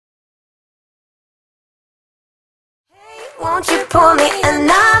Won't you pour me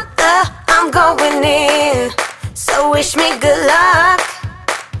another? I'm going in, so wish me good luck.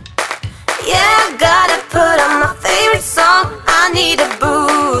 Yeah, gotta put on my favorite song. I need a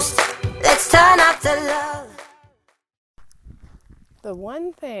boost. Let's turn up the love. The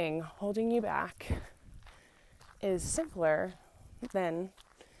one thing holding you back is simpler than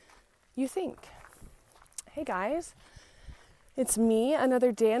you think. Hey guys, it's me,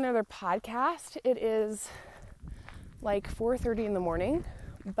 another day, another podcast. It is like 4:30 in the morning,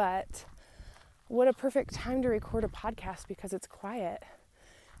 but what a perfect time to record a podcast because it's quiet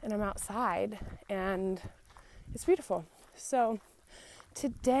and I'm outside and it's beautiful. So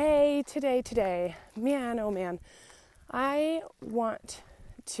today, man, oh man, I want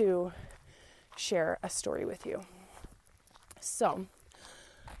to share a story with you. So,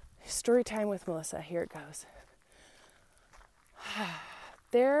 story time with Melissa, here it goes.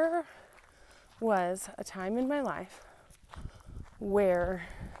 There was a time in my life where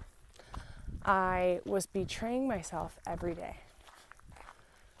I was betraying myself every day.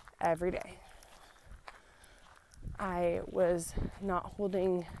 I was not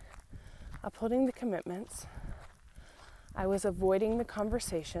upholding the commitments. I was avoiding the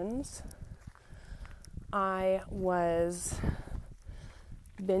conversations. I was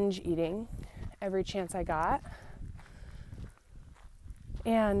binge eating every chance I got.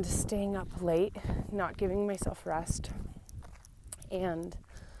 And staying up late, not giving myself rest. And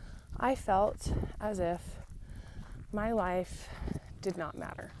I felt as if my life did not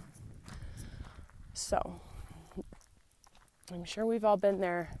matter. So, I'm sure we've all been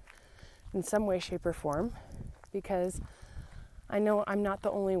there in some way, shape, or form, because I know I'm not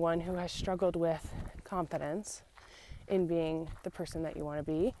the only one who has struggled with confidence in being the person that you want to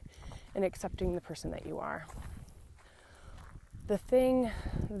be and accepting the person that you are. The thing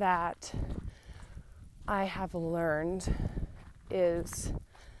that I have learned is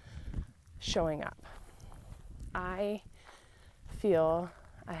showing up. I feel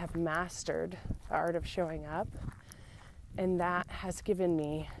I have mastered the art of showing up, and that has given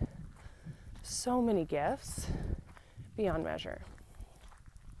me so many gifts beyond measure.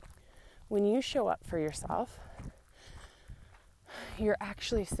 When you show up for yourself, you're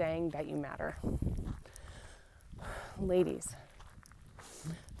actually saying that you matter. Ladies,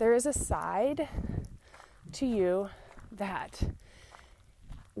 there is a side to you that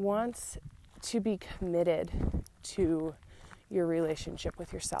wants to be committed to your relationship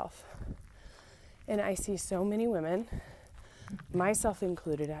with yourself. And I see so many women, myself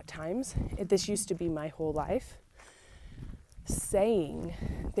included at times, this used to be my whole life, saying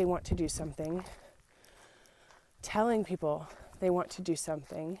they want to do something, telling people they want to do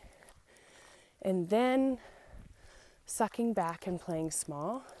something, and then sucking back and playing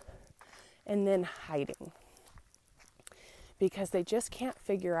small, and then hiding because they just can't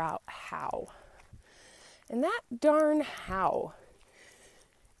figure out how. And that darn how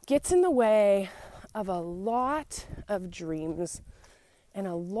gets in the way of a lot of dreams and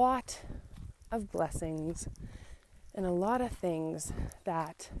a lot of blessings and a lot of things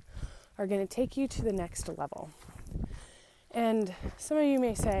that are going to take you to the next level. And some of you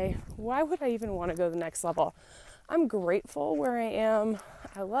may say, why would I even want to go to the next level? I'm grateful where I am.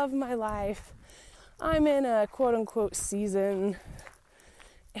 I love my life. I'm in a quote-unquote season.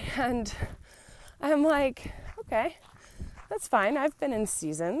 And I'm like, okay, that's fine. I've been in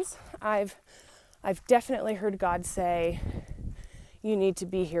seasons. I've definitely heard God say, you need to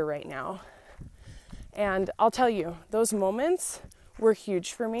be here right now. And I'll tell you, those moments were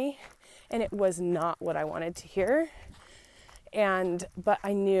huge for me. And it was not what I wanted to hear. But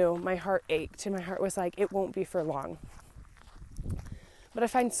I knew my heart ached and my heart was like, it won't be for long. But I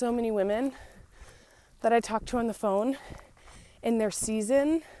find so many women that I talk to on the phone in their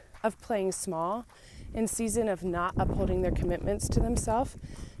season of playing small and season of not upholding their commitments to themselves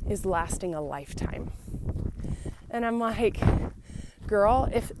is lasting a lifetime. And I'm like, girl,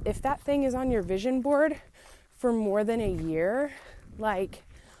 if that thing is on your vision board for more than a year, like,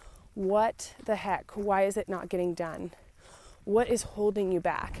 what the heck? Why is it not getting done? What is holding you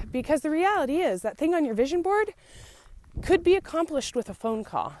back? Because the reality is that thing on your vision board could be accomplished with a phone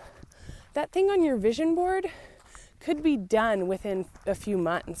call. That thing on your vision board could be done within a few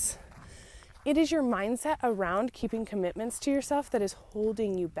months. It is your mindset around keeping commitments to yourself that is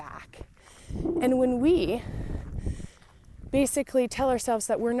holding you back. And when we basically tell ourselves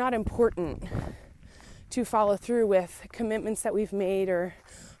that we're not important to follow through with commitments that we've made or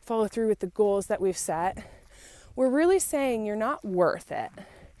follow through with the goals that we've set, we're really saying you're not worth it.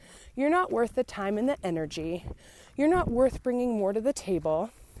 You're not worth the time and the energy. You're not worth bringing more to the table.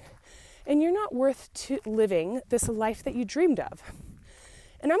 and you're not worth living this life that you dreamed of.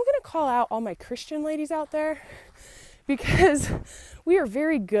 And I'm going to call out all my Christian ladies out there, because we are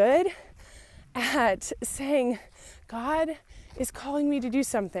very good at saying, God is calling me to do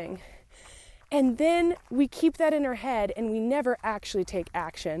something. And then we keep that in our head and we never actually take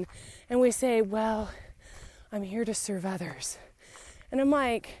action. And we say, well, I'm here to serve others. And I'm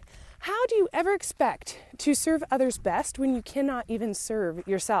like, how do you ever expect to serve others best when you cannot even serve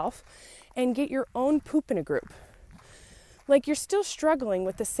yourself and get your own poop in a group? Like, you're still struggling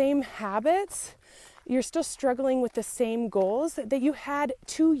with the same habits. You're still struggling with the same goals that you had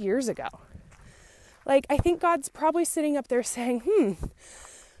 2 years ago. Like, I think God's probably sitting up there saying,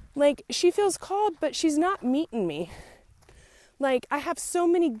 like, she feels called, but she's not meeting me. Like, I have so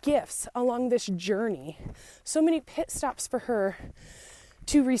many gifts along this journey, so many pit stops for her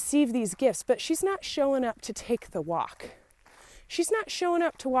to receive these gifts, but she's not showing up to take the walk. She's not showing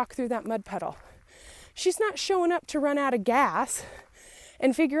up to walk through that mud puddle. She's not showing up to run out of gas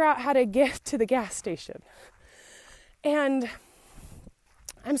and figure out how to get to the gas station. And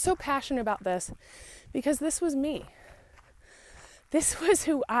I'm so passionate about this because this was me. This was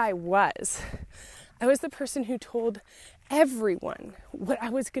who I was. I was the person who told everyone what I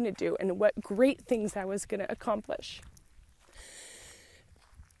was going to do and what great things I was going to accomplish.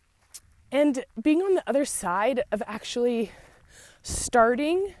 And being on the other side of actually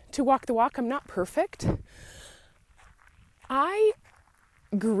starting to walk the walk, I'm not perfect. I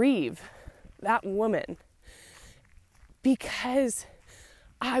grieve that woman because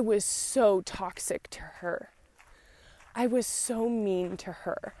I was so toxic to her. I was so mean to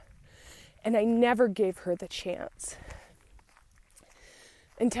her, and I never gave her the chance.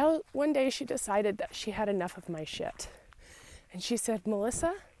 Until one day she decided that she had enough of my shit. And she said,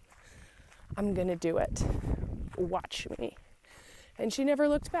 Melissa, I'm gonna do it. Watch me. And she never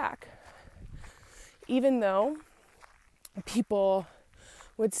looked back. Even though people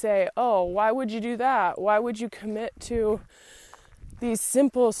would say, oh, why would you do that? Why would you commit to these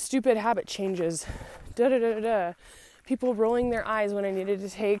simple, stupid habit changes? Da-da-da-da-da. People rolling their eyes when I needed to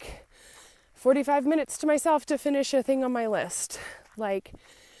take 45 minutes to myself to finish a thing on my list. Like,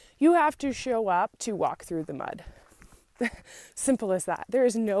 you have to show up to walk through the mud. Simple as that. There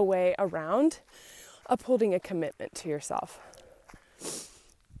is no way around upholding a commitment to yourself.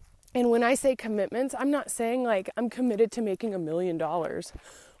 And when I say commitments, I'm not saying like I'm committed to making $1 million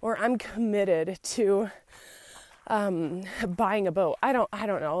or I'm committed to buying a boat. I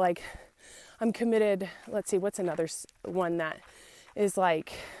don't know. Like, I'm committed. Let's see, what's another one that is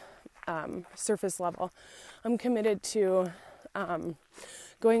like surface level? I'm committed to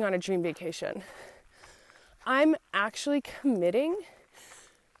going on a dream vacation. I'm actually committing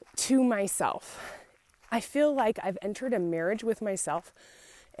to myself. I feel like I've entered a marriage with myself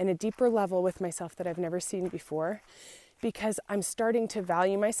and a deeper level with myself that I've never seen before, because I'm starting to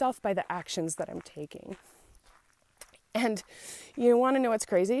value myself by the actions that I'm taking. And you want to know what's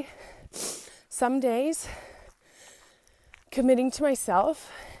crazy? Some days, committing to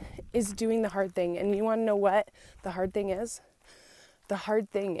myself is doing the hard thing. And you want to know what the hard thing is? The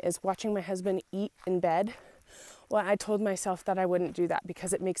hard thing is watching my husband eat in bed. Well, I told myself that I wouldn't do that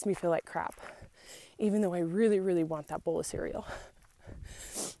because it makes me feel like crap, even though I really, really want that bowl of cereal,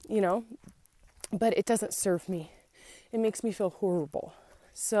 you know, but it doesn't serve me. It makes me feel horrible.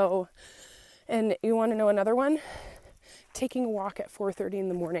 So, and you want to know another one? Taking a walk at 4:30 in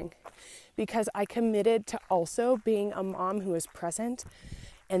the morning, because I committed to also being a mom who is present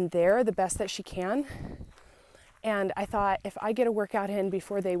and there the best that she can. And I thought, if I get a workout in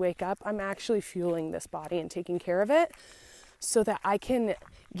before they wake up, I'm actually fueling this body and taking care of it so that I can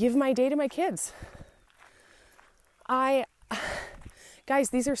give my day to my kids. Guys,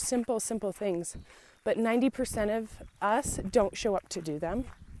 these are simple things, but 90% of us don't show up to do them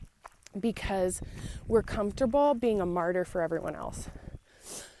because we're comfortable being a martyr for everyone else.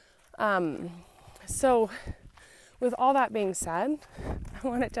 So with all that being said, I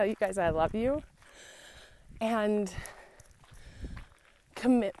want to tell you guys I love you. And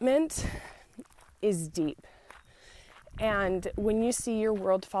commitment is deep. And when you see your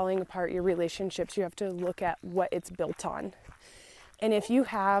world falling apart, your relationships, you have to look at what it's built on. And if you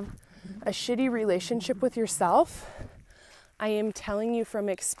have a shitty relationship with yourself, I am telling you from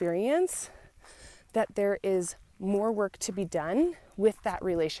experience that there is more work to be done with that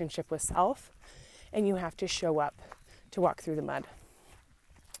relationship with self, and you have to show up to walk through the mud.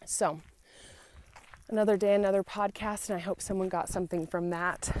 So, another day, another podcast, and I hope someone got something from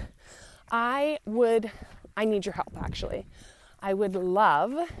that. I need your help, actually. I would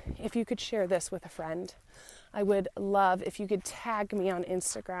love if you could share this with a friend. I would love if you could tag me on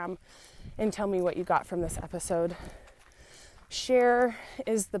Instagram and tell me what you got from this episode. Share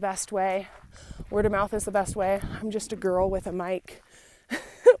is the best way. Word of mouth is the best way. I'm just a girl with a mic.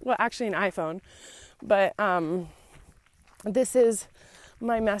 Well, actually an iPhone. But this is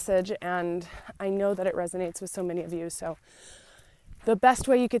my message, and I know that it resonates with so many of you. So the best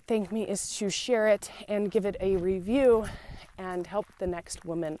way you could thank me is to share it and give it a review and help the next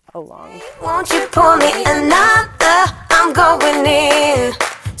woman along. Won't you pour me another? I'm going in.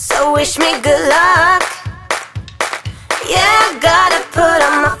 So wish me good luck. Yeah, I gotta put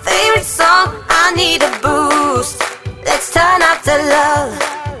on my favorite song. I need a boost. Let's turn up the love.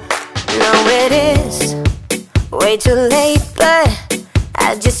 No, it is way too late, but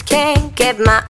I just can't get my